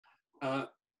Uh,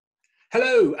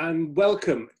 Hello and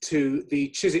welcome to the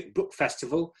Chiswick Book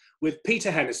Festival with Peter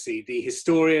Hennessy, the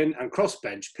historian and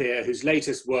crossbench peer whose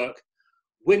latest work,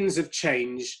 Winds of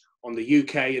Change on the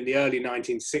UK in the early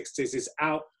 1960s, is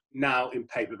out now in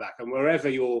paperback. And wherever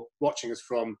you're watching us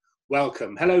from,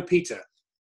 welcome. Hello, Peter.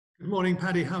 Good morning,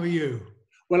 Paddy. How are you?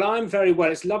 Well, I'm very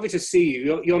well. It's lovely to see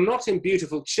you. You're not in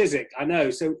beautiful Chiswick, I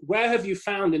know. So where have you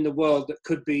found in the world that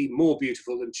could be more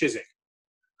beautiful than Chiswick?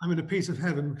 I'm in a piece of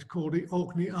heaven called the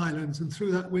Orkney Islands, and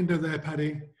through that window there,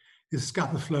 Paddy, is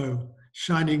Scapa Flow,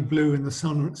 shining blue in the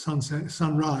sunrise,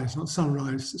 not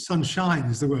sunrise, sunshine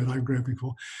is the word I'm groping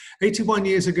for. 81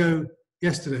 years ago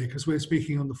yesterday, because we're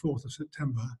speaking on the 4th of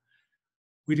September,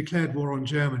 we declared war on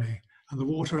Germany, and the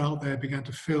water out there began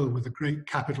to fill with the great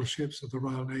capital ships of the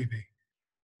Royal Navy,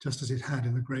 just as it had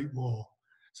in the Great War.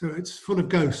 So it's full of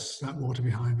ghosts, that water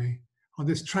behind me. On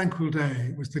this tranquil day,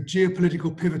 it was the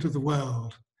geopolitical pivot of the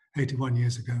world, 81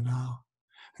 years ago now.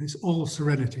 And it's all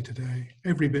serenity today,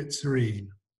 every bit serene.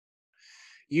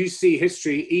 You see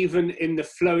history even in the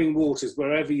flowing waters,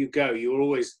 wherever you go. You're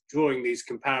always drawing these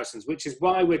comparisons, which is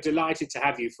why we're delighted to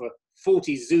have you for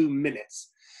 40 Zoom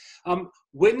minutes.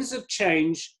 Winds of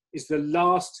Change is the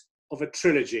last of a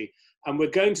trilogy, and we're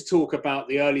going to talk about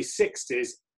the early 60s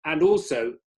and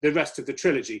also the rest of the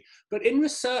trilogy. But in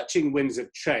researching Winds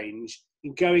of Change,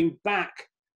 in going back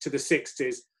to the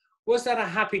 60s, was that a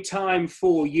happy time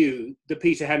for you, the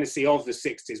Peter Hennessy of the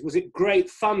 60s? Was it great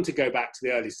fun to go back to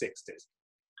the early 60s?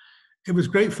 It was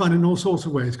great fun in all sorts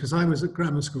of ways, because I was at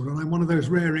grammar school, and I'm one of those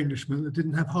rare Englishmen that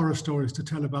didn't have horror stories to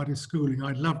tell about his schooling.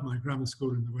 I loved my grammar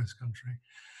school in the West Country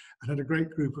and had a great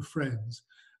group of friends.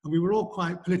 And we were all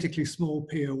quite politically small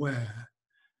p aware.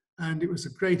 And it was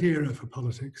a great era for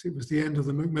politics. It was the end of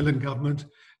the Macmillan government.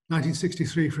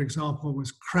 1963, for example,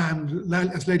 was crammed,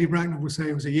 as Lady Bracknell would say,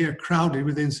 it was a year crowded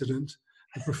with incident.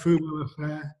 The Profumo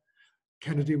affair,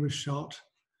 Kennedy was shot.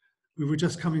 We were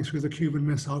just coming through the Cuban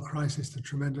Missile Crisis, the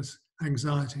tremendous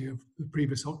anxiety of the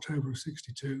previous October of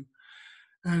 62.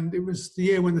 And it was the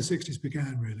year when the 60s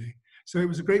began, really. So it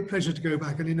was a great pleasure to go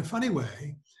back. And in a funny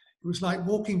way, it was like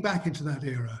walking back into that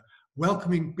era,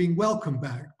 being welcomed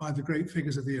back by the great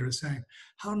figures of the era, saying,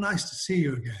 how nice to see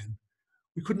you again.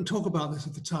 We couldn't talk about this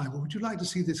at the time, but would you like to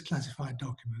see this classified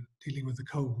document dealing with the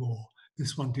Cold War,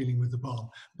 this one dealing with the bomb?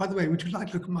 By the way, would you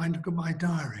like to look at my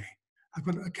diary?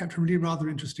 I kept a really rather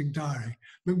interesting diary.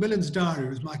 Macmillan's diary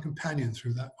was my companion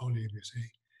through that volume, you see.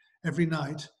 Every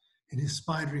night, in his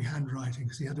spidery handwriting,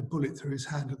 because he had a bullet through his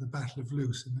hand at the Battle of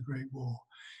Loos in the Great War,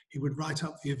 he would write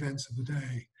up the events of the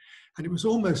day. And it was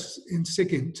almost in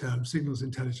SIGINT terms, signals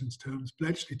intelligence terms,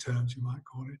 Bletchley terms, you might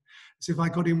call it, as if I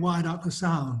got him wired up for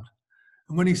sound.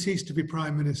 And when he ceased to be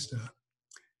Prime Minister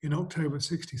in October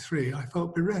 63, I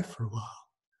felt bereft for a while.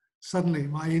 Suddenly,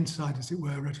 my insight, as it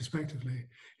were, retrospectively,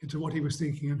 into what he was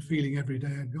thinking and feeling every day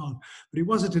had gone. But it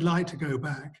was a delight to go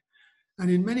back. And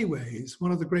in many ways,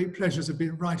 one of the great pleasures of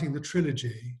writing the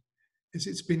trilogy is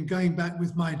it's been going back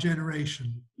with my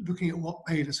generation, looking at what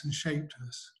made us and shaped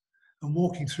us, and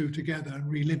walking through together and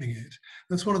reliving it.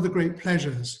 That's one of the great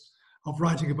pleasures of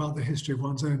writing about the history of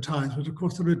one's own times. But of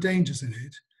course, there are dangers in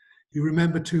it. You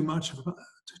remember too much,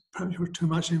 perhaps you were too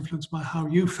much influenced by how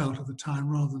you felt at the time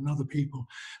rather than other people.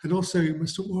 And also, you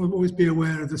must always be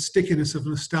aware of the stickiness of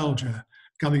nostalgia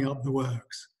gumming up the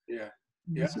works.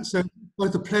 Yeah. So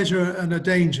both a pleasure and a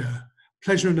danger,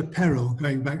 pleasure and a peril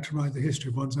going back to write the history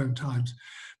of one's own times.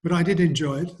 But I did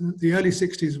enjoy it. The early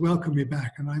 60s welcomed me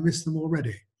back, and I miss them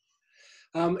already.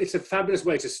 It's a fabulous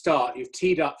way to start. You've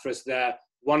teed up for us there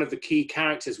one of the key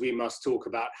characters we must talk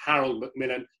about, Harold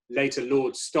Macmillan, later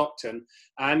Lord Stockton.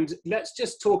 And let's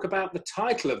just talk about the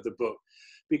title of the book,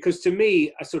 because to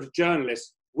me, a sort of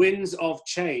journalist, Winds of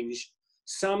Change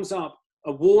sums up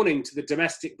a warning to the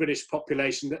domestic British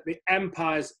population that the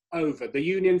empire's over, the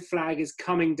Union flag is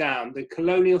coming down, the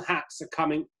colonial hats are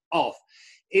coming off.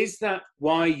 Is that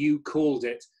why you called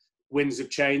it Winds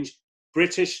of Change,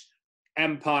 British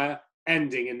Empire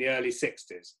ending in the early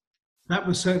 60s? That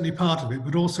was certainly part of it,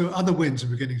 but also other winds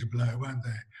were beginning to blow, weren't they?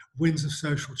 Winds of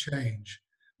social change,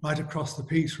 right across the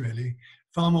piece, really,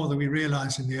 far more than we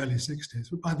realised in the early 60s.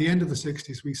 But by the end of the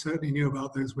 60s, we certainly knew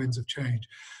about those winds of change.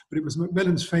 But it was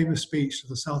Macmillan's famous speech to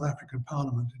the South African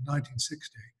Parliament in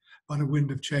 1960, about a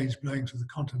wind of change blowing through the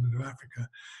continent of Africa,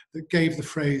 that gave the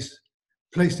phrase,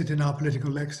 placed it in our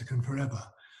political lexicon forever.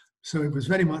 So it was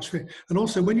very much, and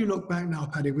also when you look back now,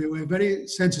 Paddy, we're very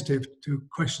sensitive to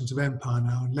questions of empire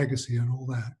now and legacy and all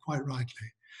that, quite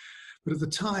rightly. But at the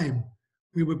time,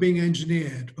 we were being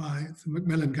engineered by the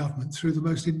Macmillan government through the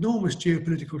most enormous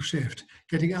geopolitical shift,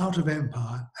 getting out of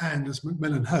empire and, as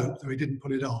Macmillan hoped, though he didn't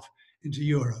pull it off, into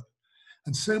Europe.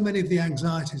 And so many of the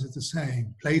anxieties are the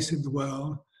same: place in the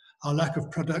world, our lack of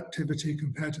productivity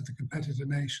compared to the competitor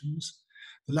nations,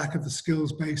 the lack of the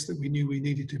skills base that we knew we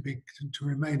needed to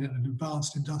remain an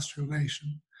advanced industrial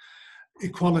nation,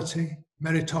 equality,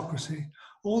 meritocracy,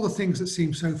 all the things that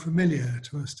seem so familiar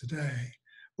to us today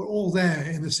were all there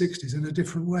in the 60s in a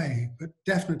different way, but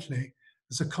definitely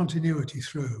there's a continuity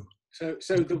through. So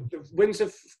the winds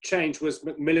of change was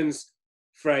Macmillan's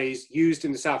phrase used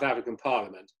in the South African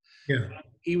Parliament. Yeah.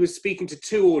 He was speaking to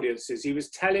two audiences. He was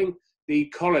telling the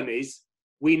colonies,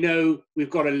 we know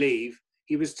we've got to leave.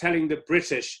 He was telling the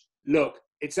British, look,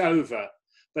 it's over.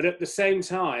 But at the same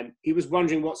time, he was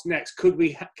wondering what's next. Could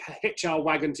we hitch our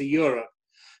wagon to Europe?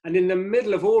 And in the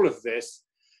middle of all of this,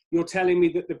 you're telling me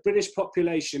that the British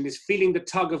population is feeling the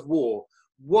tug of war.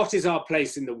 What is our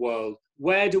place in the world?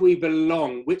 Where do we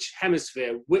belong? Which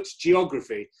hemisphere? Which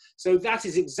geography? So that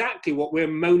is exactly what we're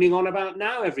moaning on about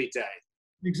now every day.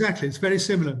 Exactly. It's very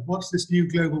similar. What's this new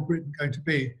global Britain going to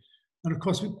be? And of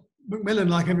course, Macmillan,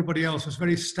 like everybody else, was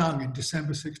very stung in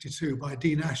December 62 by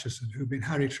Dean Acheson, who'd been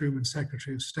Harry Truman's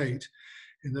Secretary of State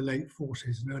in the late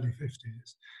 40s and early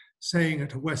 50s, saying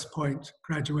at a West Point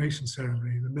graduation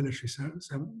ceremony, the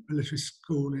military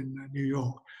school in New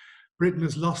York, Britain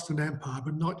has lost an empire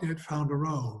but not yet found a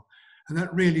role. And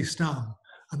that really stung.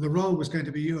 And the role was going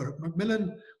to be Europe.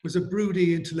 Macmillan was a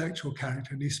broody intellectual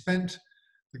character, and he spent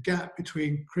the gap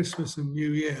between Christmas and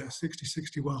New Year,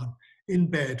 60-61, in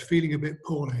bed, feeling a bit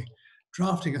poorly,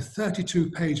 drafting a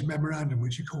 32-page memorandum,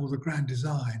 which he called the Grand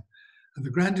Design. And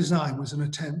the Grand Design was an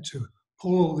attempt to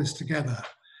pull all this together.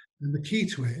 And the key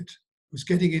to it was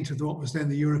getting into what was then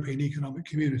the European Economic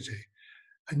Community,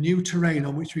 a new terrain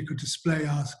on which we could display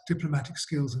our diplomatic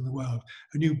skills in the world,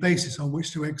 a new basis on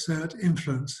which to exert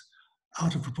influence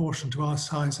out of proportion to our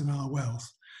size and our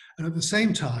wealth. And at the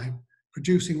same time,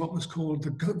 producing what was called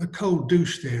the cold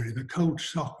douche theory, the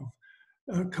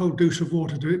cold douche of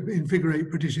water to invigorate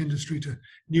British industry to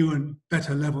new and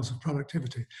better levels of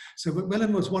productivity. So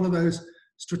Macmillan was one of those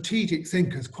strategic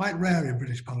thinkers, quite rare in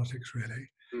British politics, really,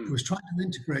 who was trying to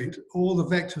integrate all the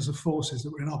vectors of forces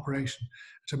that were in operation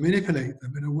to manipulate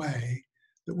them in a way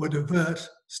that would avert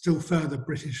still further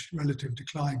British relative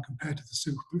decline compared to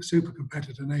the super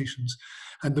competitor nations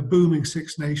and the booming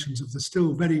Six Nations of the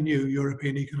still very new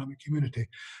European Economic Community.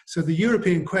 So the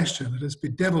European question that has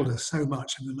bedeviled us so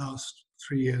much in the last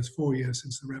 4 years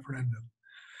since the referendum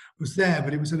was there,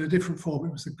 but it was in a different form.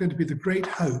 It was going to be the great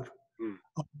hope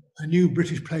of a new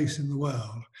British place in the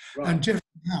world. Right. And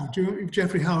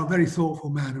Geoffrey Howe, a very thoughtful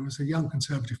man who was a young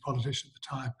Conservative politician at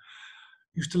the time,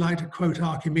 used to like to quote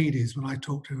Archimedes when I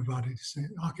talked to him about it.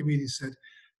 Archimedes said,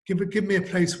 give me a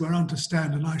place where I'm to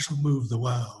stand and I shall move the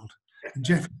world. And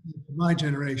Geoffrey, in my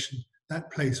generation,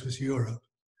 that place was Europe.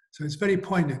 So it's very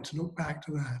poignant to look back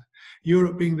to that.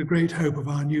 Europe being the great hope of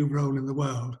our new role in the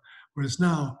world, whereas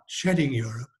now shedding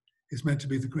Europe is meant to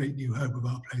be the great new hope of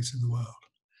our place in the world.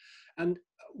 And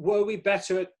were we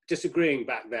better at disagreeing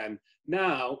back then?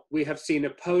 Now we have seen a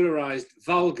polarized,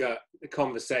 vulgar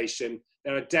conversation.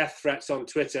 There are death threats on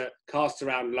Twitter cast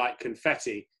around like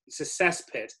confetti. It's a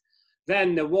cesspit.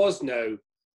 Then there was no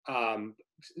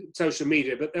social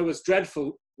media, but there was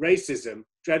dreadful racism,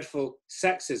 dreadful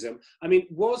sexism. I mean,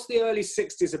 was the early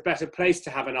 60s a better place to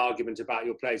have an argument about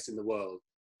your place in the world?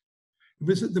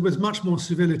 There was much more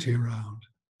civility around,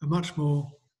 a much more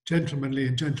gentlemanly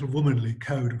and gentlewomanly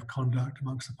code of conduct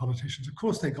amongst the politicians. Of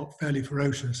course, they got fairly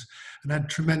ferocious and had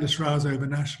tremendous rows over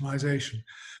nationalisation,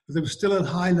 but there was still a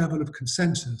high level of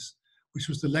consensus, which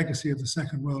was the legacy of the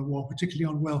Second World War, particularly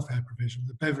on welfare provision.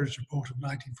 The Beveridge Report of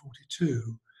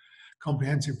 1942,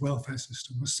 comprehensive welfare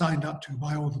system, was signed up to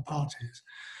by all the parties.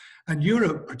 And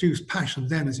Europe produced passion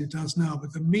then as it does now,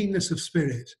 but the meanness of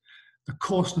spirit, the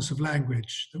coarseness of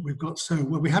language that we've got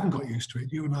we haven't got used to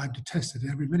it. You and I have detested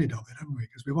every minute of it, haven't we?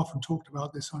 Because we've often talked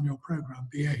about this on your programme,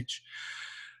 BH.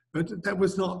 But that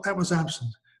was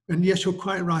absent. And yes, you're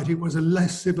quite right. It was a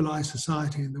less civilized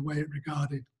society in the way it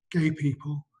regarded gay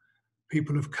people,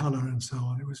 people of colour and so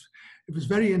on. It was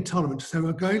very intolerant. So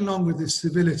we're going along with this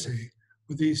civility,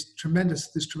 with this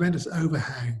tremendous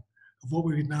overhang of what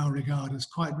we would now regard as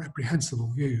quite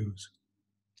reprehensible views.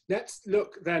 Let's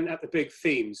look then at the big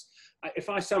themes. If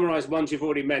I summarise ones you've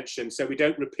already mentioned, so we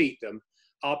don't repeat them,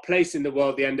 our place in the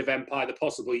world, the end of empire, the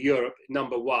possible Europe,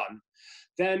 number one.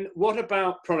 Then what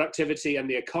about productivity and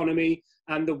the economy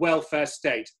and the welfare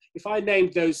state? If I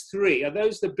named those three, are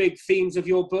those the big themes of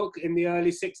your book in the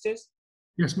early 60s?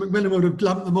 Yes, Macmillan would have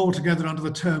lumped them all together under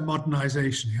the term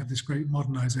modernisation. He had this great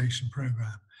modernisation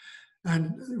programme.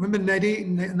 And when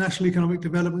the National Economic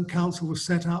Development Council was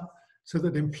set up so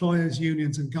that employers,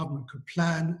 unions and government could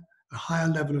plan a higher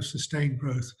level of sustained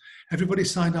growth. Everybody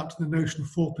signed up to the notion of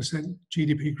 4%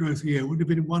 GDP growth a year. Wouldn't it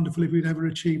have been wonderful if we'd ever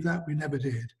achieved that? We never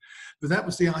did. But that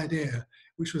was the idea,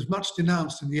 which was much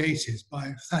denounced in the 80s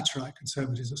by Thatcherite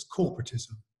conservatives as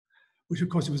corporatism, which of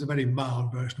course it was a very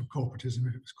mild version of corporatism,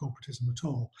 if it was corporatism at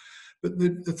all. But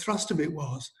the thrust of it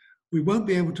was, we won't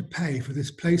be able to pay for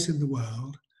this place in the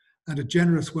world and a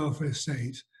generous welfare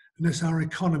state unless our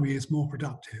economy is more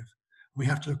productive. We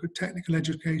have to look at technical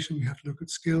education, we have to look at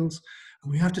skills,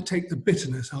 and we have to take the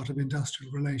bitterness out of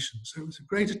industrial relations. So it was a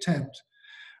great attempt.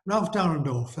 Ralph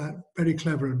Dahrendorf, that very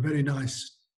clever and very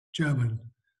nice German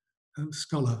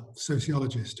scholar,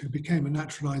 sociologist, who became a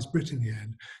naturalized Brit in the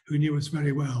end, who knew us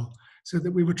very well, so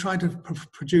that we were trying to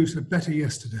produce a better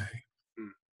yesterday.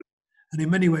 And in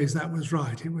many ways that was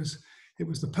right. It was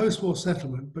the post-war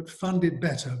settlement, but funded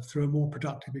better through a more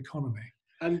productive economy.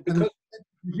 And because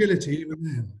fragility even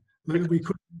then, we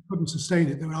couldn't sustain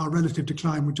it. Our relative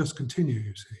decline would just continue,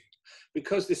 you see.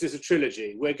 Because this is a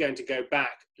trilogy, we're going to go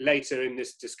back later in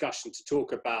this discussion to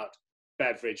talk about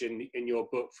Beveridge in your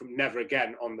book From Never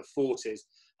Again on the 40s,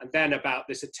 and then about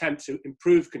this attempt to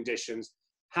improve conditions,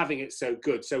 having it so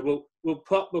good. So we'll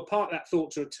park that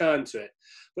thought to return to it.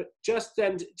 But just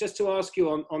to ask you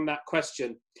on that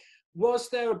question, was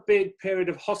there a big period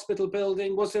of hospital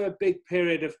building? Was there a big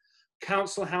period of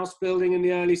council house building in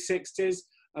the early 60s?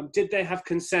 Did they have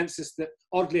consensus that,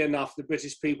 oddly enough, the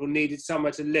British people needed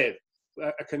somewhere to live?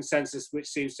 A consensus which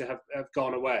seems to have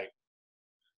gone away.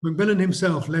 Macmillan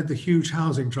himself led the huge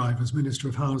housing drive as Minister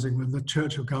of Housing when the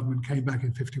Churchill government came back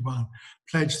in 51,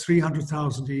 pledged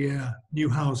 300,000 a year new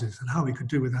houses, and how we could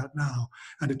do with that now,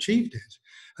 and achieved it.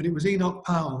 And it was Enoch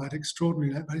Powell, that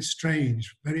extraordinary, that very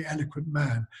strange, very eloquent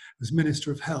man, as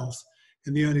Minister of Health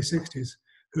in the early 60s,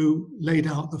 who laid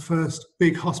out the first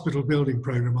big hospital building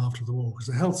program after the war. Because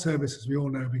the health service, as we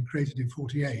all know, had been created in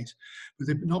 48, but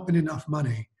there'd not been enough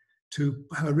money to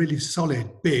have a really solid,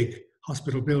 big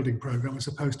hospital building program as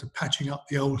opposed to patching up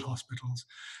the old hospitals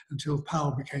until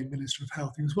Powell became Minister of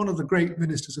Health. He was one of the great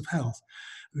ministers of health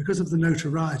because of the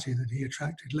notoriety that he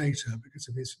attracted later, because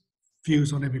of his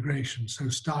views on immigration so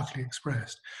starkly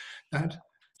expressed. That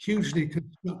hugely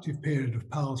constructive period of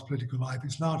Powell's political life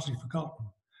is largely forgotten,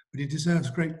 but he deserves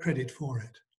great credit for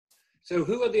it. So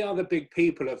who are the other big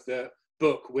people of the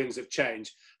book, Winds of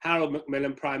Change? Harold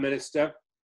Macmillan, Prime Minister,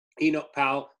 Enoch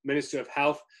Powell, Minister of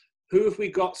Health. Who have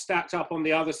we got stacked up on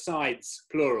the other sides,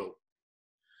 plural?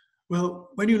 Well,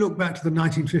 when you look back to the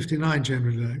 1959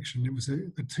 general election, it was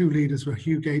the two leaders were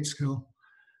Hugh Gateskill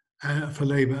for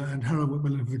Labour and Harold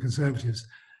Macmillan for the Conservatives,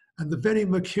 and the very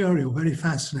mercurial, very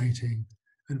fascinating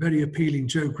and very appealing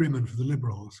Joe Grimman for the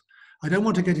Liberals. I don't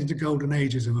want to get into golden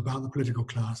ageism about the political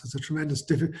class. It's a tremendous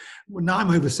well, now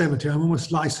I'm over 70, I'm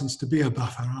almost licensed to be a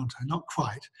buffer, aren't I? Not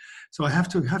quite. So I have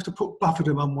to put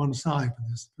bufferdom on one side for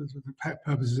the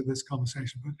purposes of this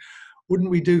conversation. But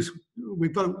wouldn't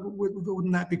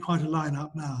that be quite a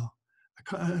line-up now?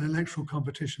 An electoral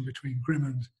competition between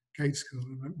Grimman, Gateskill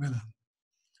and Macmillan.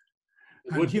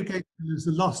 And Hugh Gateskill is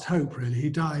the lost hope, really.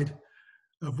 He died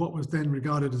of what was then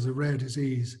regarded as a rare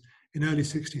disease in early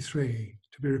 63,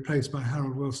 to be replaced by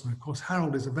Harold Wilson. Of course,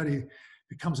 Harold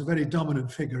becomes a very dominant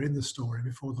figure in the story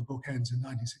before the book ends in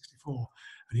 1964,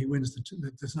 and he wins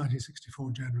this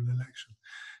 1964 general election.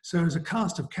 So as a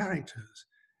cast of characters,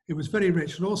 it was very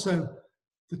rich, and also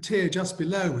the tier just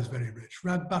below was very rich.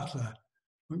 Rab Butler,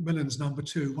 Macmillan's number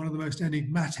 2, one of the most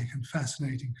enigmatic and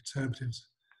fascinating conservatives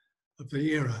of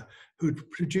the era, who'd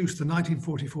produced the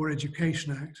 1944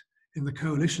 Education Act in the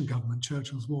coalition government,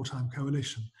 Churchill's wartime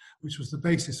coalition, which was the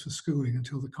basis for schooling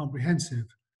until the comprehensive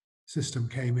system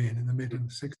came in the mid and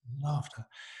 60s and after.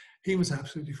 He was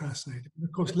absolutely fascinating. And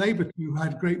of course, Labour too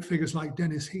had great figures like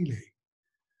Dennis Healey,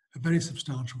 a very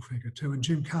substantial figure too, and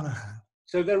Jim Callaghan.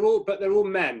 So they're all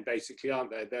men, basically,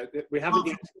 aren't they? We haven't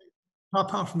yet.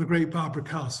 Apart from the great Barbara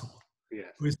Castle, yes,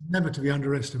 who is never to be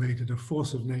underestimated, a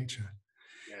force of nature.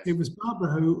 Yes. It was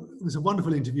Barbara who was a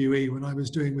wonderful interviewee when I was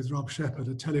doing with Rob Shepherd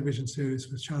a television series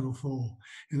for Channel 4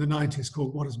 in the 90s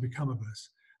called What Has Become of Us,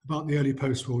 about the early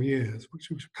post-war years, which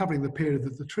was covering the period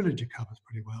that the trilogy covers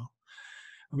pretty well.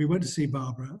 And we went to see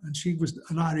Barbara, and she was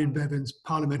an Irene Bevan's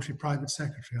parliamentary private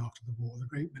secretary after the war, the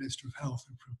great Minister of Health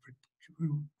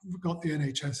who got the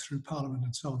NHS through Parliament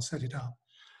and so on, set it up.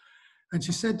 And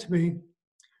she said to me,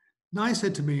 Nye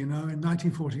said to me, in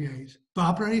 1948,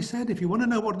 Barbara, he said, if you want to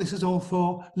know what this is all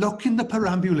for, look in the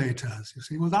perambulators. You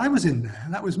see, well, I was in there.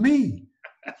 That was me.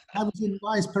 I was in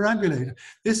Nye's perambulator.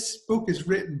 This book is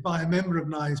written by a member of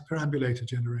Nye's perambulator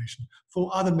generation, for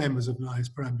other members of Nye's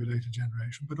perambulator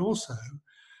generation, but also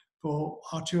for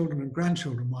our children and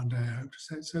grandchildren one day, I hope to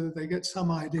say, so that they get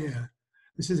some idea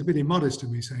this is a bit immodest of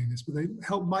me saying this, but they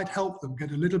might help them get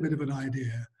a little bit of an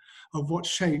idea of what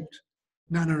shaped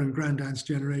Nana and Grandad's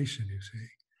generation, you see.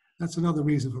 That's another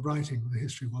reason for writing the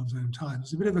history of one's own time.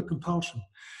 It's a bit of a compulsion.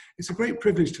 It's a great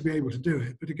privilege to be able to do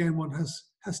it, but again, one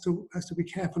has to be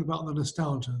careful about the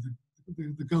nostalgia,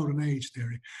 the golden age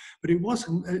theory. But it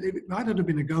wasn't, it might not have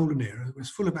been a golden era. It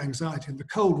was full of anxiety, and the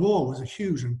Cold War was a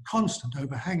huge and constant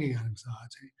overhanging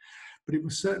anxiety, but it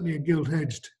was certainly a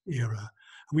gilt-edged era,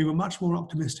 and we were much more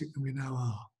optimistic than we now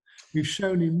are. We've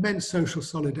shown immense social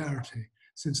solidarity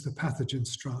since the pathogen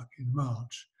struck in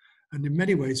March. And in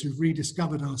many ways, we've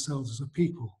rediscovered ourselves as a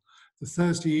people. The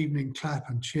Thursday evening clap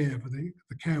and cheer for the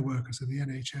care workers of the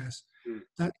NHS,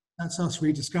 that's us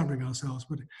rediscovering ourselves.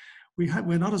 But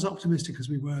we're not as optimistic as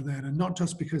we were then, and not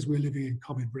just because we're living in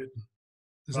common Britain.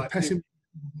 There's a pessimism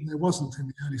there wasn't in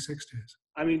the early 60s.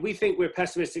 I mean, we think we're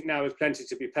pessimistic now with plenty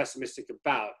to be pessimistic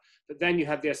about, but then you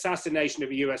had the assassination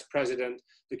of a US president,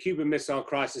 the Cuban Missile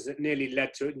Crisis that nearly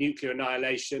led to nuclear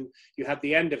annihilation, you had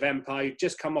the end of empire, you'd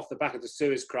just come off the back of the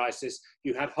Suez Crisis,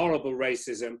 you had horrible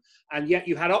racism, and yet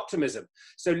you had optimism.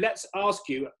 So let's ask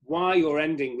you why you're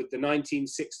ending with the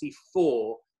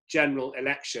 1964 general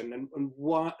election, and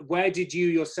where did you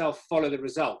yourself follow the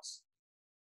results?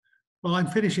 Well, I'm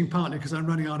finishing partly because I'm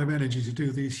running out of energy to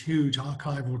do these huge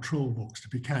archival trawl books, to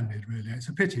be candid, really. It's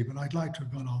a pity, but I'd like to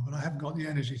have gone on, but I haven't got the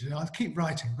energy to. I'll keep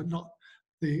writing, but not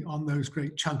on those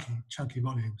great chunky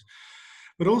volumes.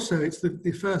 But also, it's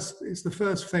the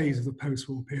first phase of the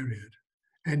post-war period,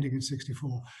 ending in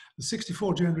 64. The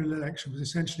 64 general election was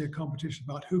essentially a competition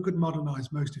about who could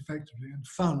modernize most effectively and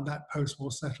fund that post-war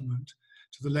settlement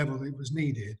to the level that was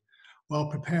needed, while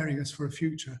preparing us for a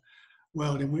future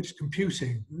world in which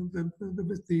computing,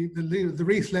 the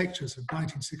Reith Lectures of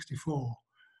 1964,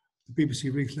 the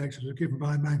BBC Reith Lectures were given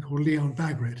by a man called Leon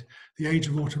Bagrit, The Age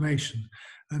of Automation.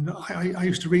 And I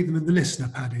used to read them in The Listener,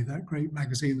 Paddy, that great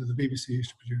magazine that the BBC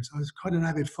used to produce. I was quite an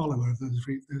avid follower of those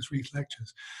Reith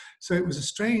Lectures. So it was a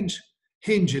strange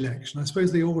hinge election. I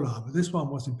suppose they all are, but this one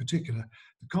was in particular.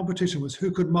 The competition was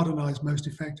who could modernize most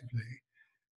effectively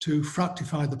to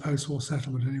fructify the post-war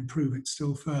settlement and improve it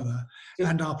still further,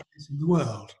 and our place in the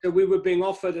world. So we were being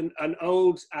offered an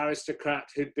old aristocrat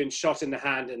who'd been shot in the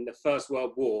hand in the First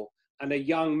World War, and a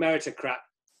young meritocrat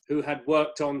who had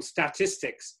worked on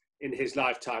statistics in his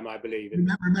lifetime, I believe.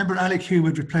 Remember Alec Hume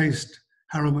had replaced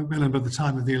Harold Macmillan by the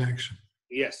time of the election.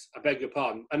 Yes, I beg your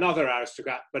pardon. Another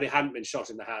aristocrat, but he hadn't been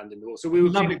shot in the hand in the war. So we were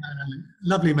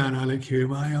lovely man, Alec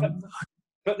Hume.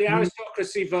 But the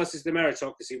aristocracy versus the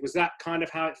meritocracy, was that kind of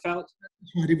how it felt?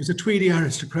 It was a tweedy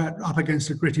aristocrat up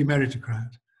against a gritty meritocrat.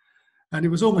 And it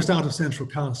was almost out of central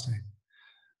casting.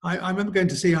 I remember going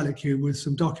to see Alec Hume with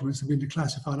some documents that had been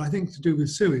declassified, I think to do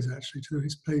with Suez, actually, to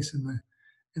his place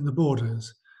in the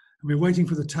borders. And we were waiting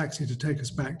for the taxi to take us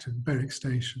back to Berwick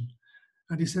Station.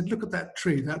 And he said, look at that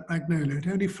tree, that magnolia. It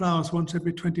only flowers once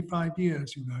every 25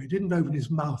 years, you know. He didn't open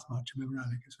his mouth much, remember,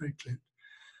 Alec? It's very clipped.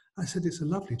 I said, it's a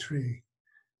lovely tree.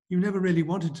 You never really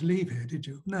wanted to leave here, did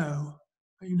you? No.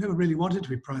 You never really wanted to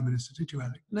be Prime Minister, did you,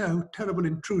 Alec? No. Terrible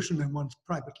intrusion in one's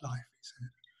private life, he said.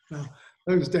 Now,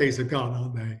 those days are gone,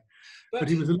 aren't they? But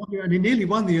he was a lovely, and he nearly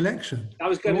won the election. I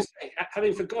was going to say,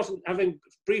 having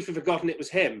briefly forgotten it was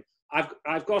him,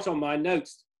 I've got on my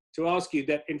notes to ask you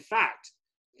that, in fact,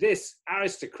 this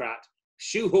aristocrat,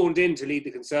 shoehorned in to lead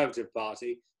the Conservative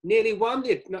Party, nearly won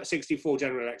the 64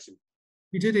 general election.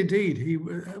 He did indeed.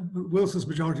 Wilson's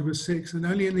majority was 6, and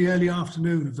only in the early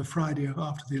afternoon of the Friday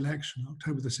after the election,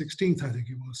 October the 16th, I think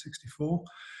it was, 64,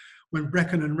 when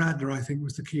Brecon and Radnor, I think,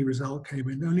 was the key result, came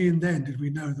in. Only in then did we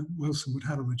know that Wilson would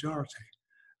have a majority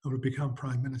and would become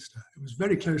Prime Minister. It was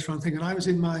very close run thing, and I was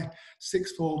in my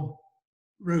sixth form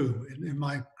room in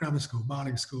my grammar school,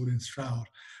 Marling School in Stroud,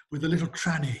 with a little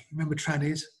tranny. Remember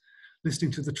trannies?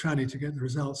 Listening to the tranny to get the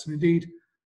results. And indeed,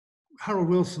 Harold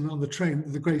Wilson on the train,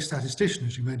 the great statistician,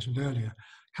 as you mentioned earlier,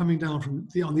 coming down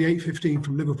on the 8:15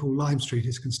 from Liverpool Lime Street,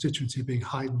 his constituency being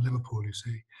Hyde and Liverpool, you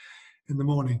see, in the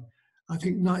morning. I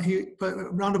think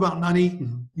round about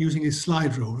Nuneaton, using his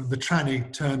slide rule, and the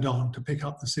tranny turned on to pick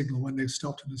up the signal when they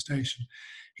stopped at the station,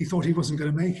 he thought he wasn't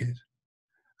going to make it.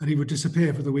 And he would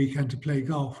disappear for the weekend to play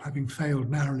golf, having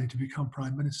failed narrowly to become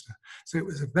Prime Minister. So it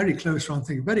was a very close run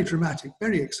thing, very dramatic,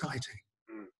 very exciting.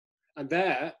 And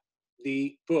there,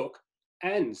 the book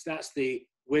ends. That's the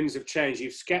Winds of Change.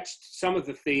 You've sketched some of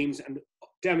the themes and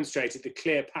demonstrated the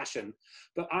clear passion,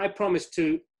 but I promised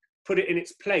to put it in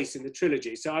its place in the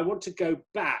trilogy. So I want to go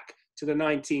back to the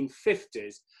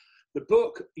 1950s. The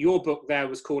book, your book there,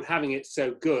 was called Having It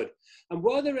So Good. And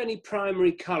were there any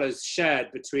primary colours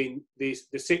shared between the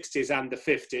 60s and the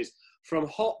 50s, from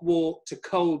hot war to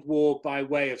cold war by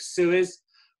way of Suez,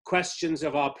 questions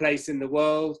of our place in the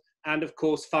world, and of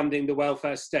course funding the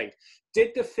welfare state.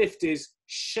 Did the 50s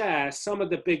share some of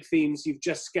the big themes you've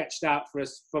just sketched out for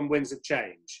us from Winds of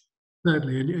Change?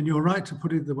 Certainly, and you're right to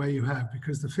put it the way you have,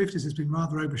 because the 50s has been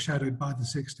rather overshadowed by the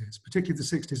 60s, particularly the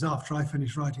 60s after I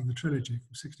finished writing the trilogy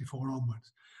from 64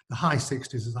 onwards. The high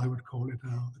 60s, as I would call it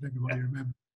now, that everybody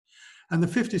remembers. And the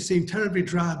 50s seemed terribly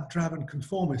drab and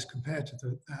conformist compared to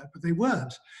that, but they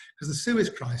weren't, because the Suez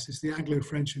Crisis, the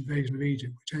Anglo-French invasion of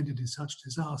Egypt, which ended in such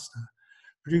disaster,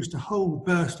 produced a whole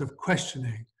burst of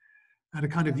questioning and a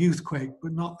kind of youthquake,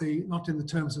 but not in the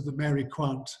terms of the Mary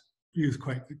Quant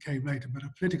youthquake that came later, but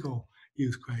a political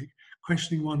youthquake,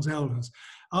 questioning one's elders.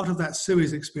 Out of that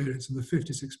Suez experience and the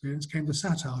 50s experience came the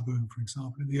satire boom, for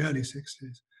example, in the early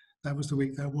 60s. That was the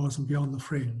week that was, and Beyond the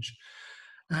Fringe.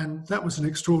 And that was an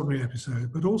extraordinary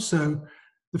episode. But also,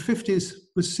 the 50s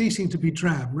was ceasing to be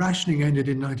drab. Rationing ended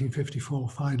in 1954,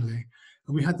 finally.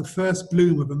 And we had the first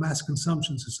bloom of a mass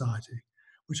consumption society,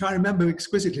 which I remember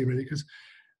exquisitely, really, because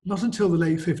not until the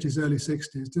late 50s, early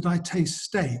 60s did I taste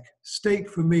steak. Steak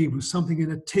for me was something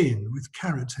in a tin with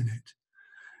carrots in it.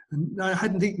 And I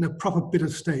hadn't eaten a proper bit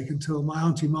of steak until my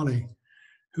Auntie Molly,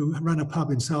 who ran a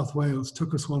pub in South Wales,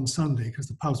 took us one Sunday, because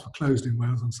the pubs were closed in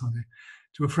Wales on Sunday,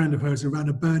 to a friend of hers who ran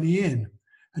a Burney Inn.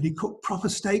 And he cooked proper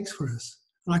steaks for us.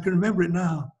 And I can remember it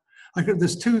now.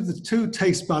 There's two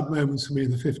taste bud moments for me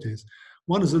in the 50s.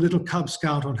 One is a little Cub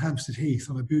Scout on Hampstead Heath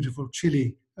on a beautiful,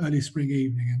 chilly, early spring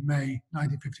evening in May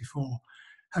 1954,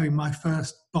 having my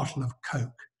first bottle of Coke.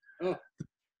 Oh.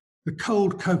 The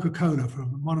cold Coca-Cola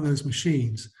from one of those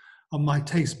machines on my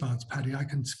taste buds, Paddy. I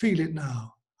can feel it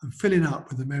now. I'm filling up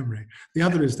with the memory. The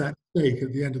other is that steak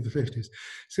at the end of the 50s.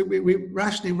 So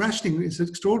rationing, it's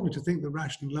extraordinary to think that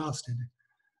rationing lasted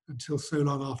until so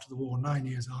long after the war, 9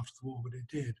 years after the war, but it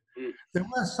did. Mm. There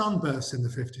were sunbursts in the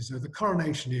 50s, though. The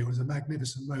coronation year was a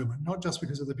magnificent moment, not just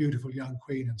because of the beautiful young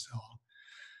queen and so on,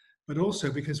 but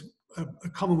also because a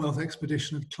Commonwealth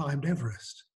expedition had climbed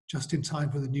Everest just in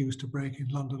time for the news to break in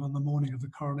London on the morning of the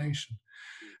coronation.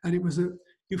 And it was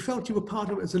you felt you were part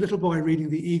of, as a little boy reading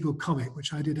the Eagle comic,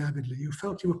 which I did avidly, you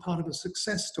felt you were part of a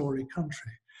success story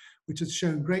country, which had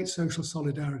shown great social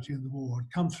solidarity in the war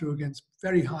and come through against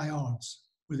very high odds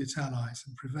with its allies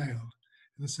and prevailed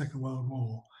in the Second World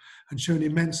War, and shown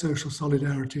immense social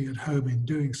solidarity at home in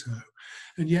doing so.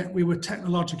 And yet we were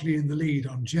technologically in the lead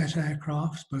on jet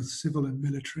aircraft, both civil and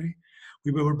military.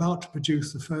 We were about to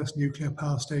produce the first nuclear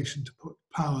power station to put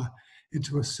power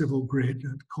into a civil grid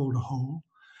called a whole.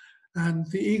 And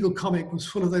the Eagle comic was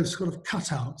full of those sort of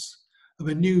cutouts of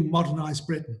a new modernized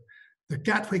Britain. The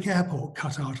Gatwick Airport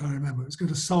cutout, I remember, was going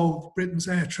to solve Britain's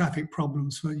air traffic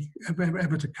problems for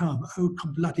ever to come. Oh,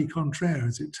 bloody contraire,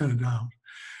 as it turned out.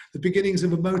 The beginnings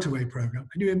of a motorway program.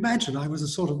 Can you imagine? I was a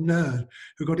sort of nerd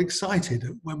who got excited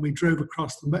when we drove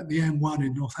across the M1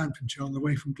 in Northamptonshire on the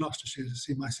way from Gloucestershire to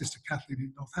see my sister Kathleen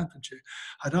in Northamptonshire.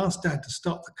 I'd asked Dad to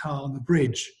stop the car on the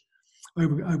bridge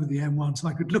over the M1 so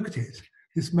I could look at it.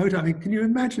 This motor, I mean, can you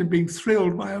imagine being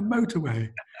thrilled by a motorway?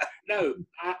 No,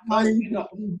 not.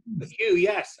 But you,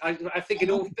 yes. I think it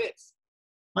all fits.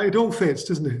 It all fits,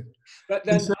 doesn't it? But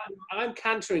then I'm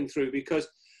cantering through, because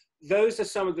those are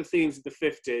some of the themes of the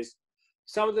 50s.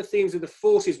 Some of the themes of the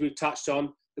 40s we've touched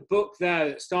on. The book there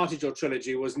that started your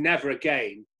trilogy was Never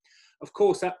Again. Of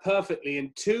course, that perfectly,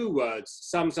 in 2 words,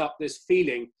 sums up this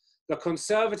feeling. The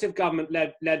Conservative government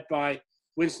led by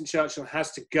Winston Churchill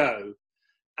has to go.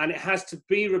 And it has to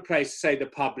be replaced, say the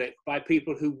public, by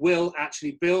people who will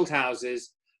actually build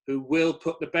houses, who will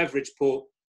put the Beveridge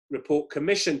report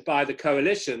commissioned by the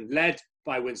coalition, led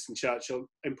by Winston Churchill,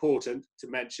 important to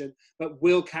mention, but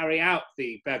will carry out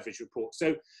the Beveridge report.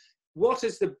 So what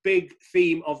is the big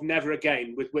theme of Never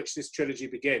Again with which this trilogy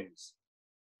begins?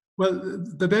 Well,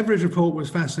 the Beveridge report was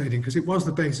fascinating because it was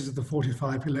the basis of the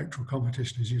 45 electoral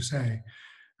competition, as you say,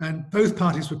 and both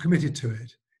parties were committed to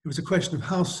it. It was a question of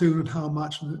how soon and how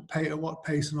much, and at what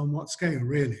pace and on what scale,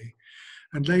 really.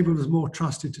 And Labour was more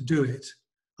trusted to do it,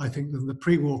 I think, than the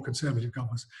pre-war Conservative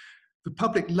governments. The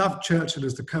public loved Churchill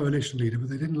as the coalition leader, but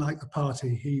they didn't like the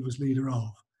party he was leader of.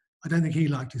 I don't think he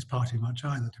liked his party much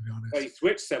either, to be honest. Well, he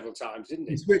switched several times, didn't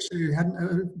he? He switched.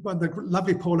 The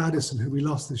lovely Paul Addison, who we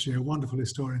lost this year, a wonderful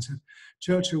historian, said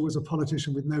Churchill was a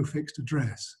politician with no fixed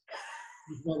address.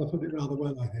 He's put it rather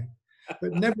well, I think.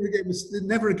 But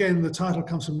Never Again, the title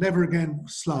comes from Never Again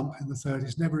slump in the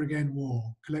 30s, Never Again war,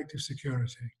 collective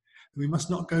security. We must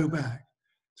not go back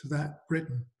to that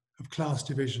Britain of class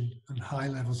division and high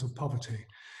levels of poverty.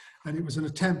 And it was an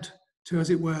attempt to,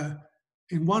 as it were,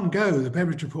 in one go, the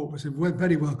Beveridge report was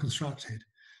very well constructed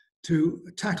to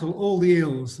tackle all the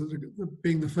ills that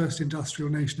being the first industrial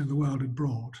nation in the world had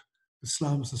brought. the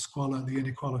slums, the squalor, the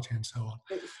inequality, and so on.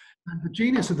 And the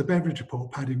genius of the beverage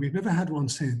report, Paddy, we've never had one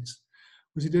since,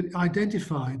 was it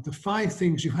identified the 5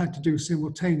 things you had to do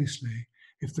simultaneously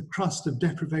if the crust of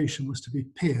deprivation was to be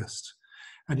pierced.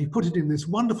 And he put it in this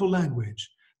wonderful language.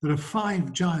 There are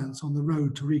 5 giants on the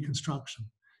road to reconstruction: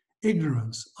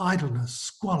 ignorance, idleness,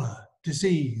 squalor,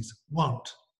 disease,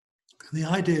 want. And the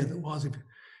idea that was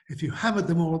if you hammered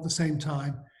them all at the same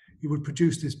time, you would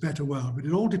produce this better world. But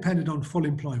it all depended on full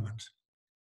employment.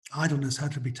 Idleness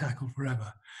had to be tackled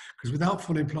forever, because without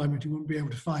full employment, you wouldn't be able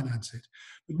to finance it.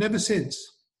 But never since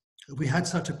have we had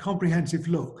such a comprehensive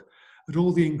look at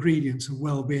all the ingredients of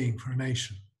well-being for a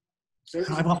nation. And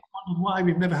I've often wondered why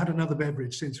we've never had another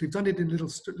beverage since. We've done it in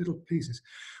little pieces.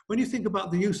 When you think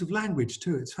about the use of language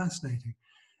too, it's fascinating.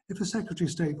 If the Secretary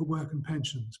of State for Work and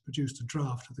Pensions produced a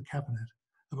draft of the Cabinet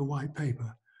of a white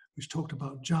paper which talked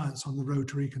about giants on the road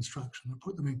to reconstruction and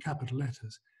put them in capital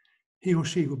letters, he or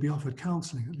she would be offered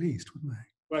counselling at least, wouldn't they?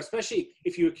 Well, especially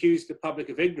if you accuse the public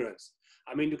of ignorance.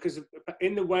 I mean, because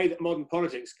in the way that modern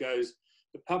politics goes,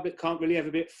 the public can't really ever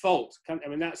be at fault. I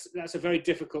mean, that's a very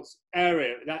difficult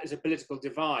area. That is a political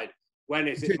divide. When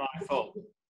is it my fault?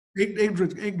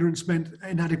 Ignorance meant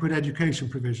inadequate education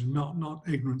provision, not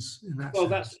ignorance in that sense. Well,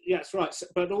 that's right.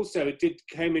 But also, it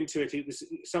came into it. It was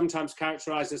sometimes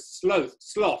characterised as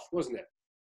sloth, wasn't it?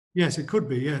 Yes, it could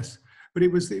be. Yes, but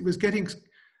it was getting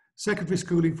secondary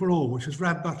schooling for all, which was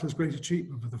Rab Butler's great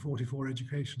achievement of the '44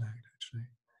 Education Act, actually,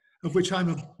 of which I'm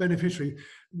a beneficiary.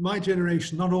 My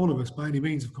generation, not all of us by any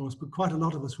means, of course, but quite a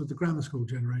lot of us were the grammar school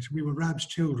generation. We were Rab's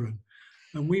children.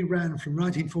 And we ran from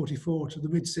 1944 to the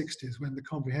mid-60s when the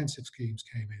comprehensive schemes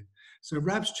came in. So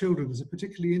Rab's children is a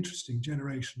particularly interesting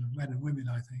generation of men and women,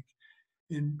 I think,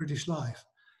 in British life.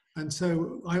 And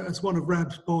so as one of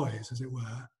Rab's boys, as it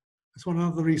were, that's one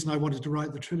other reason I wanted to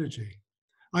write the trilogy.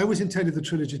 I always intended the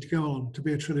trilogy to go on to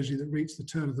be a trilogy that reached the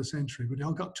turn of the century, but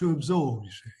I got too absorbed,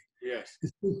 you see. Yes.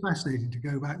 It's so fascinating to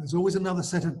go back. There's always another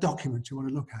set of documents you want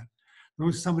to look at.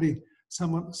 There's always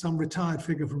some retired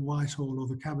figure from Whitehall or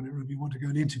the Cabinet Room you want to go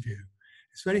and interview.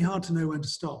 It's very hard to know when to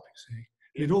stop, you see.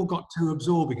 Yeah. It all got too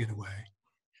absorbing in a way.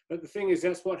 But the thing is,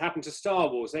 that's what happened to Star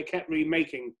Wars. They kept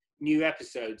remaking new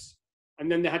episodes,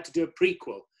 and then they had to do a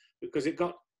prequel because it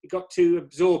got too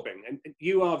absorbing. And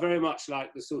you are very much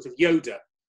like the sort of Yoda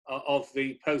of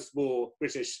the post-war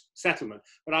British settlement.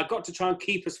 But I've got to try and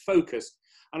keep us focused.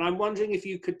 And I'm wondering if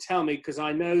you could tell me, because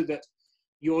I know that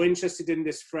you're interested in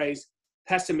this phrase,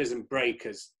 pessimism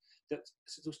breakers, that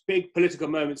big political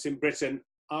moments in Britain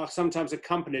are sometimes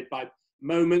accompanied by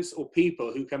moments or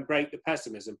people who can break the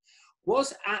pessimism.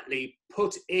 Was Attlee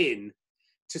put in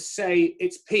to say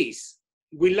it's peace?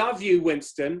 We love you,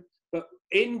 Winston, but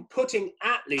in putting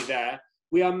Attlee there,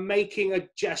 we are making a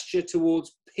gesture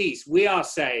towards peace. We are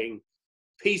saying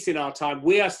peace in our time.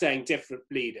 We are saying different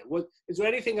leader. Is there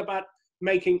anything about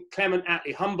making Clement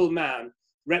Attlee, humble man,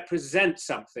 represent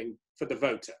something for the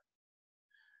voter?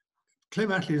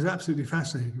 Clement Attlee is absolutely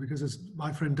fascinating because, as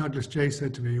my friend Douglas Jay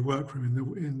said to me, who worked for him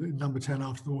in Number 10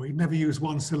 after the war, he'd never use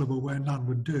one syllable where none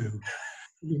would do.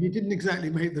 He didn't exactly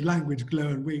make the language glow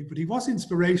and weak, but he was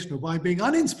inspirational by being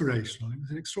uninspirational. It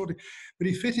was an extraordinary, but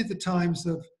he fitted the times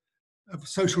of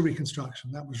social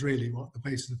reconstruction. That was really what the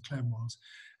basis of Clem was.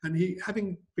 And he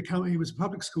was a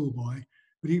public school boy,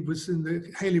 but he was in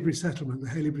the Haileybury settlement, the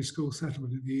Haileybury school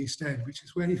settlement in the East End, which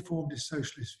is where he formed his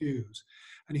socialist views.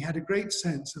 And he had a great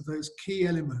sense of those key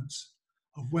elements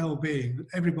of well-being that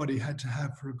everybody had to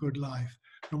have for a good life,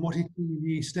 from what he'd seen in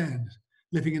the East End,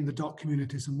 living in the dock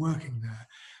communities and working there.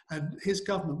 And his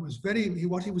government was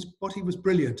what he was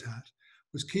brilliant at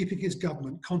was keeping his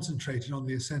government concentrated on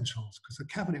the essentials, because the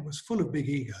cabinet was full of big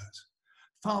egos,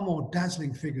 far more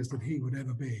dazzling figures than he would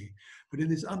ever be. But in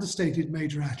his understated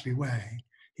Major Attlee way,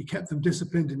 he kept them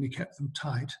disciplined and he kept them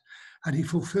tight, and he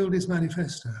fulfilled his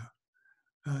manifesto,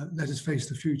 Let Us Face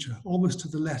the Future, almost to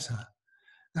the letter.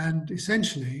 And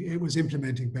essentially, it was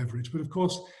implementing Beveridge. But of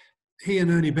course, he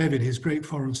and Ernie Bevan, his great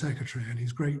foreign secretary and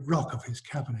his great rock of his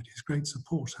cabinet, his great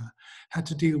supporter, had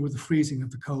to deal with the freezing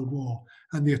of the Cold War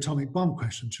and the atomic bomb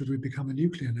question, should we become a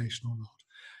nuclear nation or not.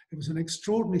 It was an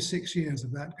extraordinary 6 years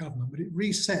of that government, but it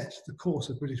reset the course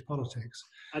of British politics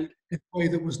in a way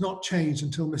that was not changed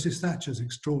until Mrs. Thatcher's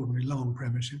extraordinary long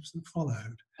premierships that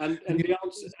followed. And the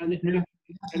answer,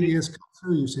 and years come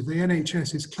through, you see, the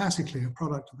NHS is classically a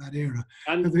product of that era.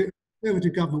 And the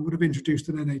Conservative government would have introduced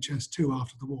an NHS too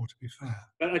after the war, to be fair.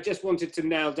 But I just wanted to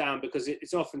nail down, because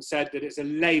it's often said that it's a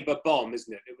Labour bomb,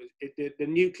 isn't it? The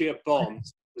nuclear bomb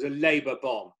was a Labour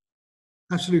bomb.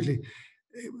 Absolutely.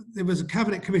 there was a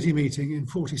cabinet committee meeting in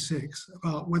 '46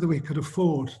 about whether we could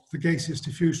afford the gaseous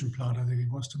diffusion plant, I think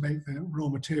it was, to make the raw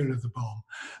material of the bomb.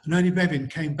 And only Bevin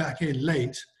came back in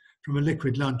late from a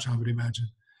liquid lunch, I would imagine.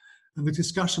 And the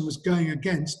discussion was going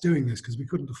against doing this because we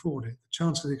couldn't afford it. The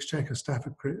Chancellor of the Exchequer,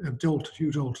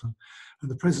 Hugh Dalton,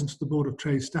 and the President of the Board of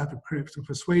Trade, Stafford Cripps, were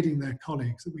persuading their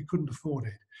colleagues that we couldn't afford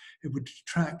it. It would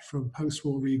detract from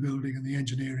post-war rebuilding and the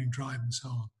engineering drive and so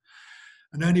on.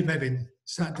 And only Bevin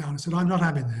sat down and said, I'm not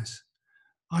having this.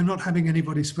 I'm not having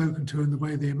anybody spoken to in the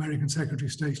way the American Secretary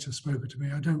of State has spoken to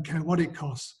me. I don't care what it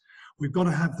costs. We've got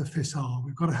to have the fissile,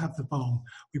 we've got to have the bomb,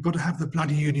 we've got to have the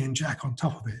bloody Union Jack on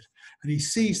top of it. And he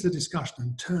seized the discussion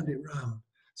and turned it round.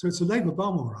 So it's a Labour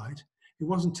bomb, all right. It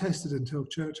wasn't tested until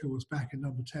Churchill was back in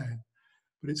number 10,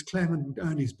 but it's Clement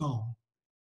Ernie's bomb.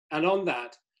 And on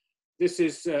that, this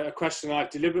is a question I've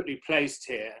deliberately placed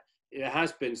here. There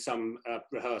has been some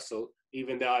rehearsal,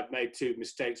 even though I've made 2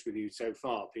 mistakes with you so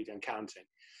far, Peter, and counting.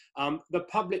 The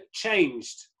public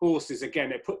changed horses again.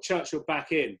 They put Churchill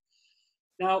back in.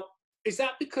 Now, is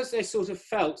that because they sort of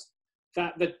felt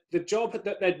that the job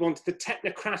that they'd wanted, the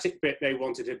technocratic bit they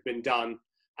wanted had been done,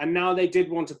 and now they did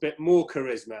want a bit more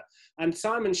charisma? And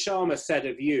Simon Sharma said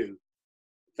of you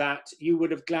that you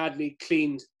would have gladly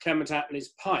cleaned Clement Attlee's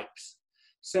pipes.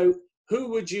 So who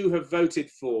would you have voted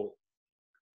for,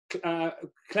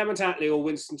 Clement Attlee or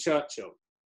Winston Churchill?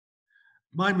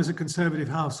 Mine was a conservative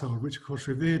household, which of course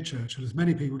revered Churchill, as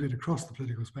many people did across the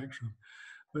political spectrum.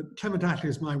 But Clement Attlee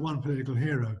is my one political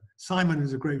hero. Simon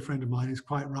is a great friend of mine, he's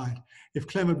quite right. If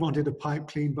Clement wanted a pipe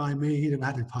cleaned by me, he'd have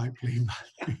had a pipe cleaned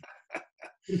by me.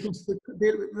 Because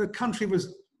the country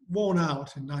was worn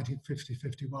out in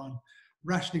 1950-51.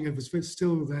 Rationing was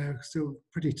still there, still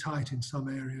pretty tight in some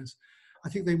areas. I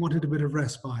think they wanted a bit of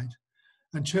respite.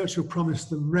 And Churchill promised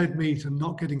them red meat and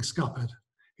not getting scuppered.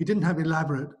 He didn't have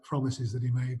elaborate promises that he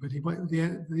made, but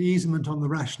the easement on the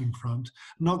rationing front,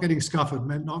 not getting scuppered,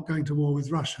 meant not going to war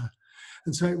with Russia.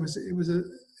 And so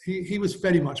he was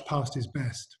very much past his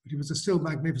best, but he was a still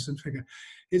magnificent figure.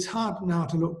 It's hard now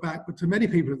to look back, but to many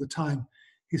people at the time,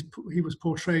 he was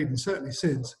portrayed, and certainly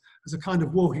since, as a kind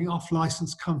of walking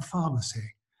off-licence come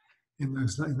pharmacy in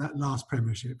that last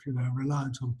premiership,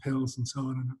 reliant on pills and so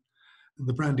on, and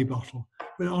the brandy bottle.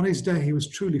 But on his day, he was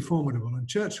truly formidable. And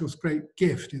Churchill's great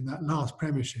gift in that last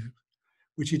premiership,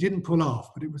 which he didn't pull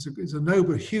off, but it was a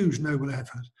noble, huge, noble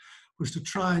effort, was to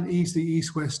try and ease the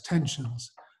East-West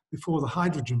tensions before the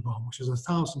hydrogen bomb, which is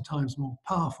 1,000 times more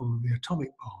powerful than the atomic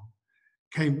bomb,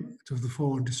 came to the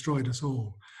fore and destroyed us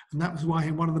all. And that was why,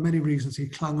 one of the many reasons he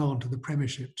clung on to the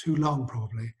premiership too long,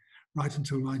 probably, right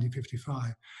until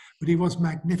 1955. But he was a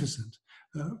magnificent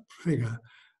figure.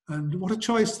 And what a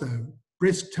choice, though.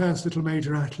 Brisk, terse little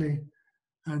Major Attlee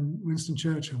and Winston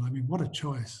Churchill. I mean, what a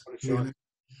choice. Really.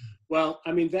 Well,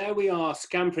 I mean, there we are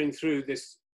scampering through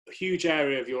this huge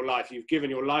area of your life. You've given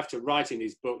your life to writing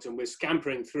these books, and we're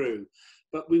scampering through.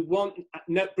 But we want,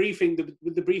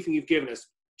 with the briefing you've given us,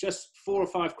 just 4 or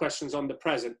 5 questions on the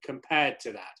present compared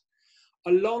to that.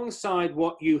 Alongside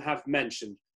what you have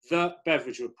mentioned, the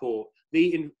Beveridge Report,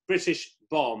 the British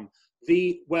bomb,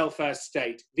 the welfare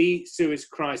state, the Suez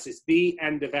crisis, the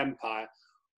end of empire,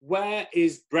 where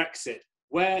is Brexit?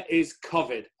 Where is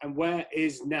COVID? And where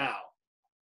is now?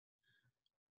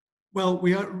 Well,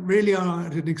 we really are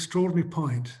at an extraordinary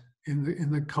point in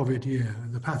the COVID year,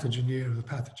 the pathogen year of the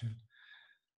pathogen.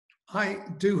 I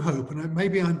do hope, and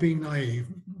maybe I'm being naive,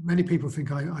 many people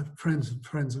think I have friends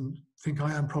and think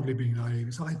I am probably being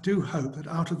naive, so I do hope that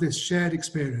out of this shared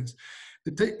experience,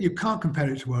 that you can't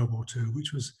compare it to World War II,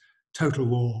 which was total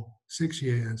war, 6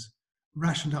 years,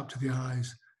 rationed up to the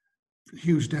eyes,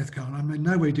 huge death count. I'm in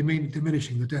no way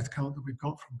diminishing the death count that we've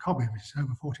got from COVID, which is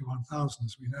over 41,000,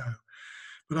 as we know.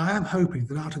 But I am hoping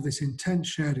that out of this intense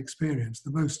shared experience,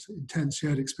 the most intense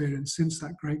shared experience since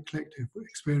that great collective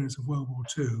experience of World War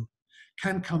II,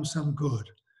 can come some good.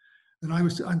 And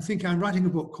I'm writing a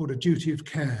book called A Duty of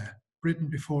Care, Britain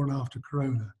Before and After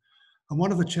Corona. And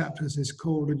one of the chapters is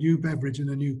called A New Beverage and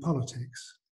a New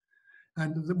Politics.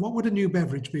 And what would a new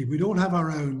beverage be? We'd all have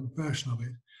our own version of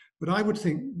it. But I would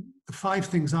think the 5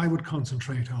 things I would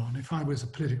concentrate on if I was a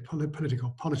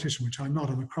political politician, which I'm not,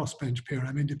 I'm a crossbench peer,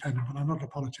 I'm independent, but I'm not a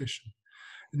politician.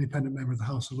 Independent member of the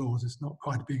House of Lords, it's not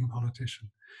quite being a politician.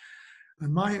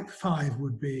 And my 5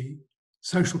 would be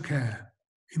social care,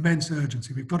 immense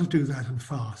urgency. We've got to do that and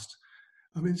fast.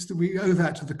 I mean, we owe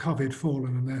that to the COVID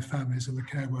fallen and their families and the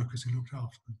care workers who looked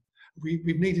after them.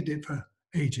 We've needed it for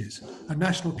ages. A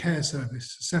national care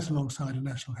service set alongside a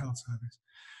national health service.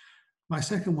 My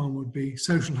second one would be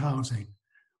social housing.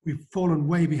 We've fallen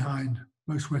way behind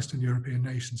most Western European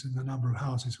nations in the number of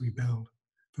houses we build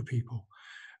for people.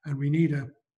 And we need a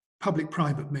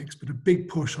public-private mix, but a big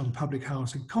push on public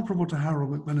housing, comparable to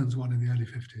Harold Macmillan's one in the early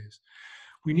 50s.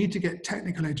 We need to get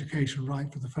technical education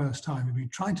right for the first time. We've been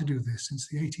trying to do this since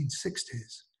the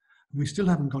 1860s, and we still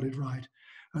haven't got it right.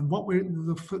 And what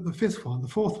the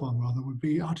fourth one rather, would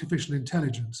be artificial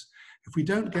intelligence. If we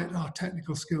don't get our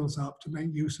technical skills up to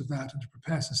make use of that and to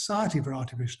prepare society for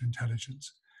artificial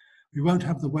intelligence, we won't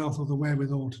have the wealth or the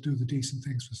wherewithal to do the decent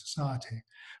things for society.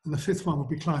 And the fifth one would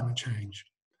be climate change.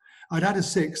 I'd add a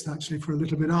sixth actually for a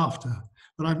little bit after,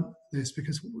 but I'm this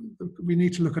because we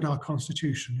need to look at our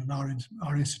constitution and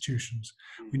our institutions.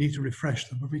 We need to refresh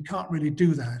them, but we can't really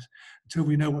do that until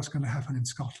we know what's going to happen in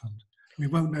Scotland. We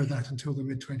won't know that until the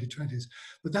mid-2020s.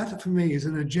 But that for me is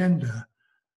an agenda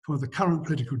for the current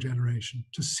political generation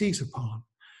to seize upon,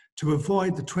 to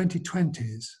avoid the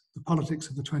 2020s, the politics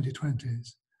of the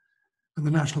 2020s, and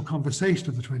the national conversation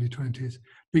of the 2020s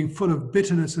being full of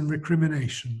bitterness and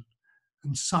recrimination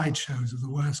and sideshows of the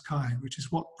worst kind, which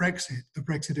is what the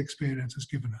Brexit experience has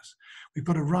given us. We've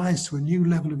got to rise to a new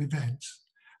level of events.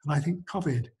 And I think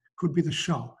COVID could be the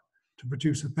shock to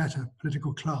produce a better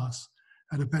political class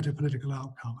and a better political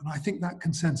outcome. And I think that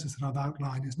consensus that I've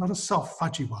outlined is not a soft,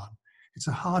 fudgy one. It's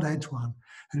a hard-edged one.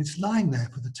 And it's lying there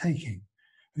for the taking.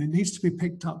 And it needs to be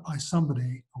picked up by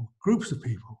somebody or groups of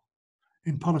people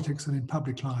in politics and in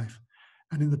public life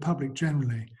and in the public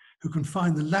generally, who can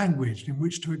find the language in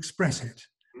which to express it,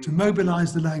 to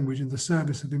mobilize the language in the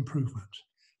service of improvement.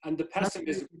 And the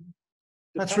pessimism...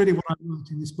 That's really what I'm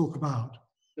writing this book about.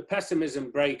 The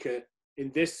pessimism breaker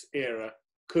in this era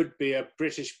could be a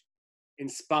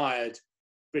British-inspired,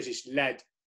 British-led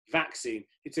vaccine.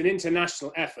 It's an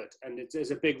international effort, and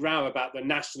there's a big row about the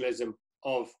nationalism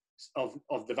of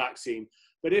the vaccine.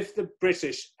 But if the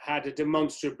British had a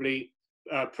demonstrably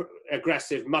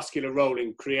aggressive, muscular role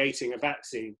in creating a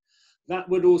vaccine, that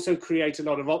would also create a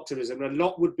lot of optimism. A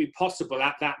lot would be possible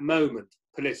at that moment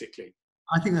politically.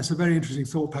 I think that's a very interesting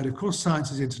thought, Paddy. Of course,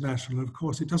 science is international. And of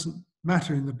course, it doesn't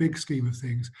matter in the big scheme of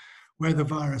things where the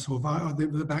virus or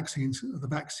the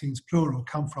vaccines plural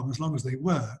come from, as long as they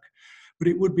work. But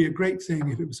it would be a great thing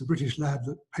if it was a British lab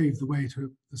that paved the way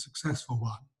to the successful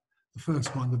one, the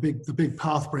first one, the big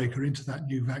pathbreaker into that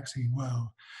new vaccine world.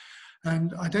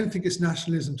 And I don't think it's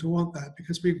nationalism to want that,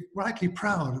 because we're rightly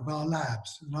proud of our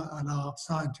labs and our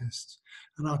scientists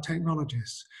and our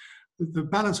technologists. The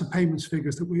balance of payments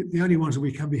figures the only ones that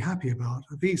we can be happy about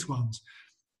are these ones.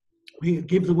 We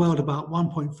give the world about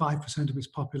 1.5% of its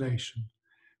population.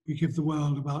 We give the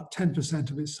world about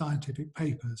 10% of its scientific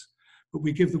papers, but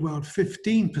we give the world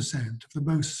 15% of the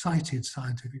most cited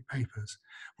scientific papers.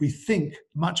 We think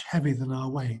much heavier than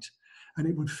our weight. And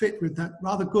it would fit with that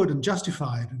rather good and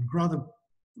justified and rather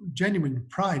genuine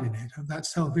pride in it, of that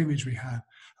self-image we have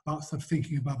about sort of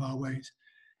thinking above our weight,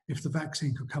 if the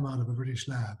vaccine could come out of a British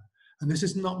lab. And this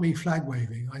is not me flag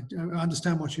waving. I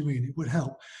understand what you mean. It would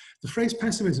help. The phrase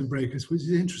pessimism breakers, which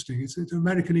is interesting, it's an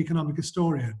American economic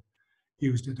historian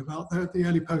used it about the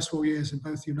early post-war years in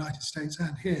both the United States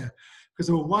and here, because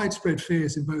there were widespread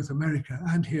fears in both America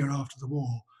and here after the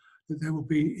war that there would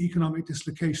be economic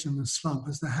dislocation and slump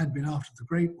as there had been after the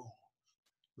Great War.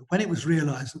 But when it was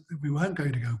realized that we weren't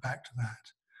going to go back to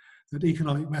that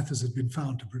economic methods had been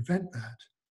found to prevent that,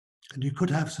 and you could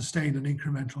have sustained an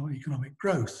incremental economic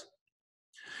growth,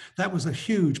 that was a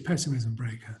huge pessimism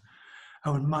breaker.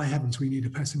 Oh, and my heavens, we need a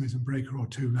pessimism breaker or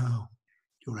two now.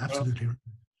 You're absolutely right.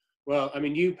 Well, I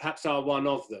mean, you perhaps are one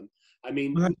of them. I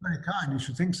mean... Well, that's very kind, you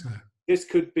should think so. This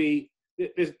could be...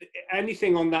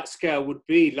 anything on that scale would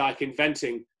be like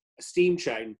inventing a steam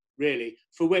train, really,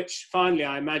 for which, finally,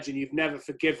 I imagine you've never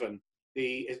forgiven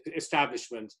the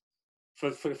establishment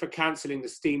for cancelling the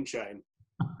steam train.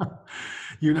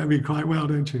 You know me quite well,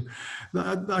 don't you?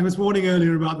 I was warning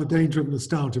earlier about the danger of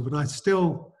nostalgia, but I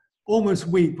still almost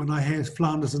weep when I hear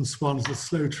Flanders and Swans, The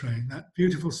Slow Train, that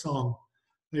beautiful song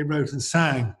they wrote and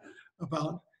sang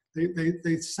about...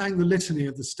 They sang the litany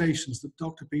of the stations that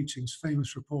Dr. Beeching's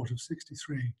famous report of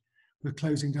 '63 were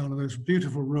closing down, on those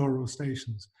beautiful rural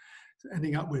stations,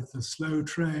 ending up with the slow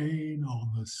train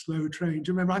on the slow train.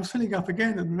 Do you remember? I'm filling up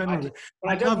again and remembering.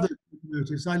 I love those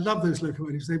locomotives. I love those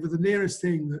locomotives. They were the nearest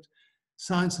thing that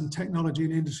science and technology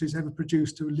and industries ever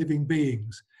produced to living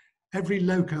beings. Every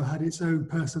loco had its own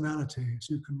personality, as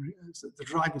the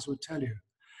drivers would tell you.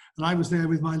 And I was there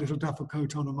with my little duffel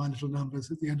coat on and my little numbers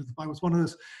at the end of the... I was one of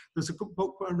those... There's a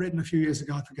book I've written a few years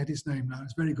ago, I forget his name now,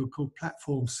 it's very good, called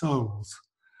Platform Souls.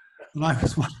 And I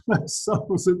was one of those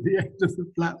souls at the end of the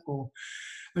platform.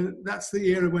 And that's the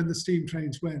era when the steam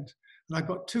trains went. And I've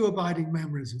got two abiding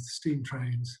memories of the steam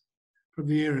trains from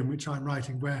the era in which I'm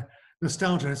writing, where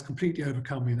Nostalgia has completely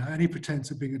overcome me now. Any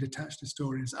pretense of being a detached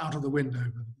historian is out of the window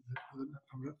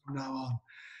from now on.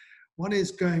 One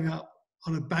is going up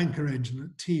on a banker engine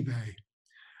at T-Bay,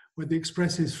 where the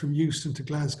expresses from Euston to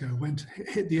Glasgow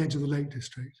hit the edge of the Lake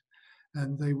District,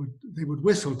 and they would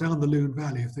whistle down the Lune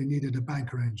Valley if they needed a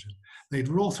banker engine. They'd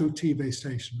roar through T-Bay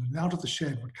station, and out of the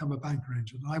shed would come a banker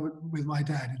engine. And I would, with my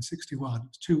dad in '61, it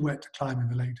was too wet to climb in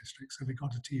the Lake District, so we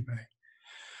got to T-Bay.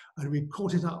 And we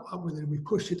caught it up with it, and we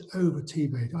pushed it over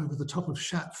T-Bay, over the top of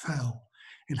Shat Fell,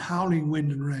 in howling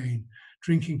wind and rain,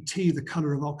 drinking tea the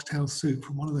colour of oxtail soup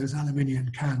from one of those aluminium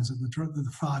cans that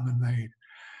the fireman made,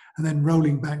 and then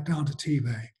rolling back down to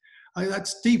T-Bay.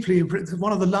 That's deeply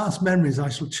one of the last memories I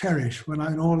shall cherish when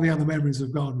all the other memories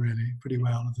have gone really pretty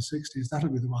well of the 60s. That'll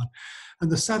be the one. And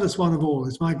the saddest one of all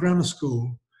is my grammar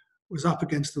school was up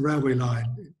against the railway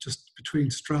line, just between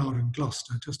Stroud and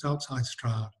Gloucester, just outside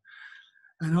Stroud.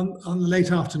 And on the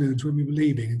late afternoons when we were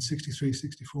leaving in '63,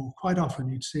 '64, quite often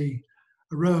you'd see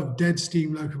a row of dead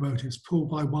steam locomotives pulled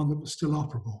by one that was still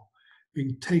operable,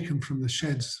 being taken from the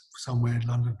sheds somewhere in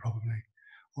London probably,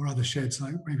 or other sheds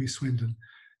like maybe Swindon,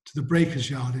 to the breakers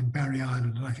yard in Barry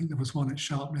Island. And I think there was one at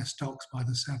Sharpness Docks by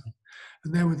the Severn.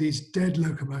 And there were these dead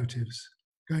locomotives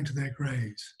going to their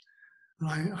graves.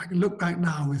 And I can look back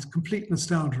now with complete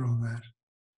nostalgia on that.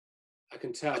 I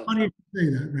can tell. It's funny to say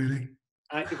that, really.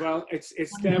 Well, it's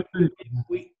there.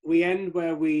 We end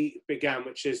where we began,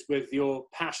 which is with your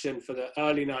passion for the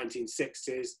early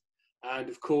 1960s. And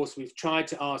of course, we've tried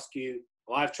to ask you,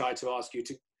 or I've tried to ask you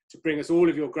to bring us all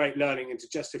of your great learning into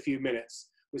just a few minutes,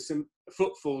 with some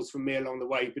footfalls from me along the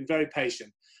way. You've been very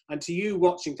patient. And to you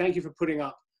watching, thank you for putting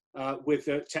up with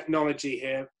the technology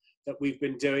here that we've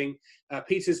been doing.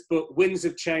 Peter's book, Winds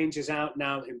of Change, is out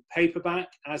now in paperback,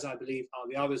 as I believe are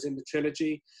the others in the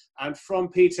trilogy. And from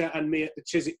Peter and me at the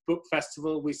Chiswick Book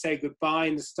Festival, we say goodbye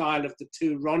in the style of the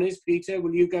two Ronnies. Peter,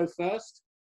 will you go first?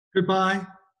 Goodbye.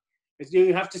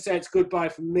 You have to say it's goodbye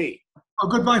from me. Oh,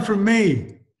 goodbye from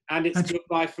me. And it's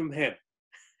goodbye from him.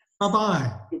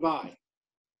 Bye-bye. Goodbye.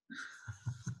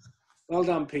 Well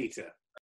done, Peter.